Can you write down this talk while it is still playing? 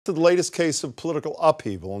To the latest case of political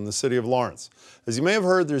upheaval in the city of Lawrence. As you may have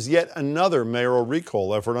heard, there's yet another mayoral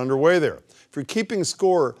recall effort underway there. If you're keeping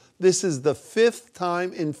score, this is the 5th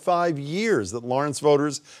time in 5 years that Lawrence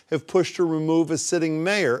voters have pushed to remove a sitting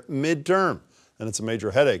mayor midterm. And it's a major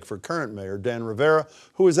headache for current mayor Dan Rivera,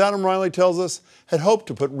 who, as Adam Riley tells us, had hoped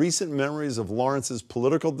to put recent memories of Lawrence's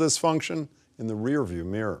political dysfunction in the rearview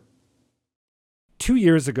mirror. 2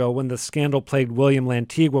 years ago, when the scandal-plagued William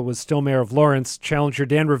Lantigua was still mayor of Lawrence, challenger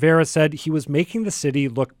Dan Rivera said he was making the city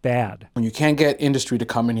look bad. When you can't get industry to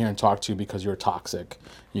come in here and talk to you because you're toxic,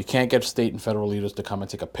 you can't get state and federal leaders to come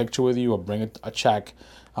and take a picture with you or bring a check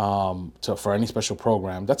for any special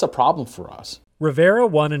program, that's a problem for us. Rivera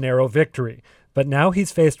won a narrow victory, but now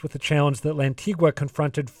he's faced with a challenge that Lantigua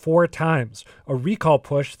confronted 4 times, a recall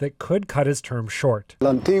push that could cut his term short.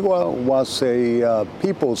 Lantigua was a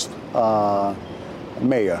people's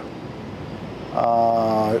mayor.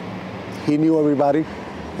 He knew everybody.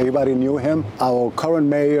 Everybody knew him. Our current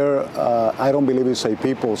mayor, I don't believe is a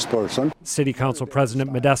people's person. City Council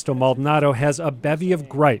President Modesto Maldonado has a bevy of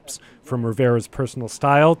gripes, from Rivera's personal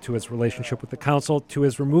style to his relationship with the council to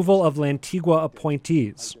his removal of Lantigua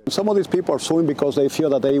appointees. Some of these people are suing because they feel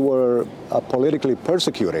that they were politically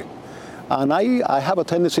persecuted. And I have a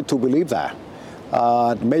tendency to believe that.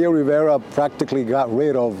 Mayor Rivera practically got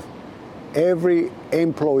rid of every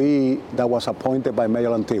employee that was appointed by Mayor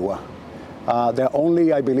Lantigua. There are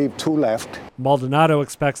only, I believe, 2 left. Maldonado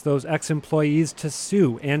expects those ex-employees to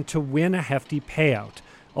sue and to win a hefty payout.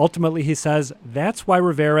 Ultimately, he says, that's why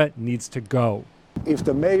Rivera needs to go. If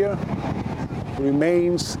the mayor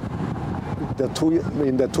remains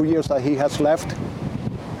in the 2 years that he has left,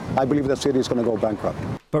 I believe the city is going to go bankrupt.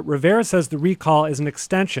 But Rivera says the recall is an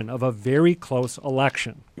extension of a very close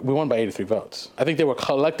election. We won by 83 votes. I think they were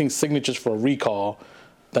collecting signatures for a recall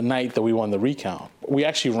the night that we won the recount. We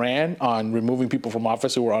actually ran on removing people from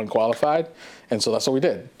office who were unqualified, and so that's what we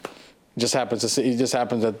did. It just happens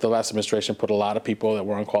that the last administration put a lot of people that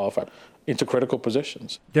were unqualified into critical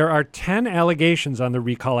positions. There are 10 allegations on the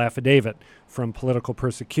recall affidavit, from political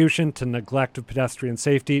persecution to neglect of pedestrian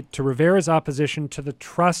safety to Rivera's opposition to the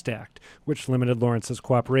Trust Act, which limited Lawrence's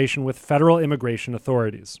cooperation with federal immigration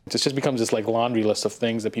authorities. It just becomes this laundry list of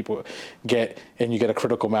things that people get, and you get a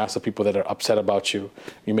critical mass of people that are upset about you.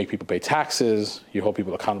 You make people pay taxes, you hold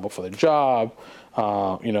people accountable for their job,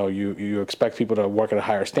 you expect people to work at a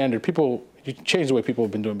higher standard. You change the way people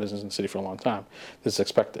have been doing business in the city for a long time. This is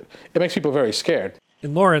expected. It makes people very scared.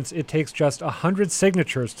 In Lawrence, it takes just 100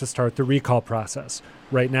 signatures to start the recall process.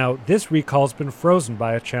 Right now, this recall has been frozen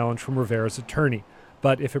by a challenge from Rivera's attorney.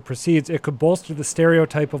 But if it proceeds, it could bolster the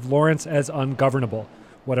stereotype of Lawrence as ungovernable.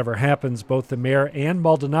 Whatever happens, both the mayor and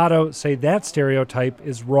Maldonado say that stereotype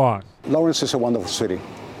is wrong. Lawrence is a wonderful city.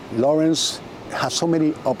 Lawrence has so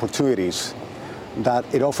many opportunities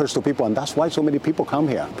that it offers to people, and that's why so many people come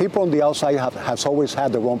here. People on the outside has always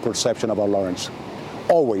had the wrong perception about Lawrence.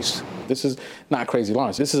 Always. This is not crazy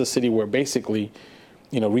Lawrence. This is a city where basically,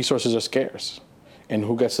 resources are scarce. And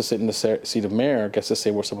who gets to sit in the seat of mayor gets to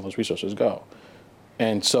say where some of those resources go.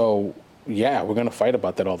 And so, yeah, we're going to fight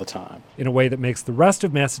about that all the time. In a way that makes the rest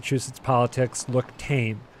of Massachusetts politics look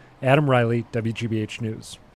tame. Adam Riley, WGBH News.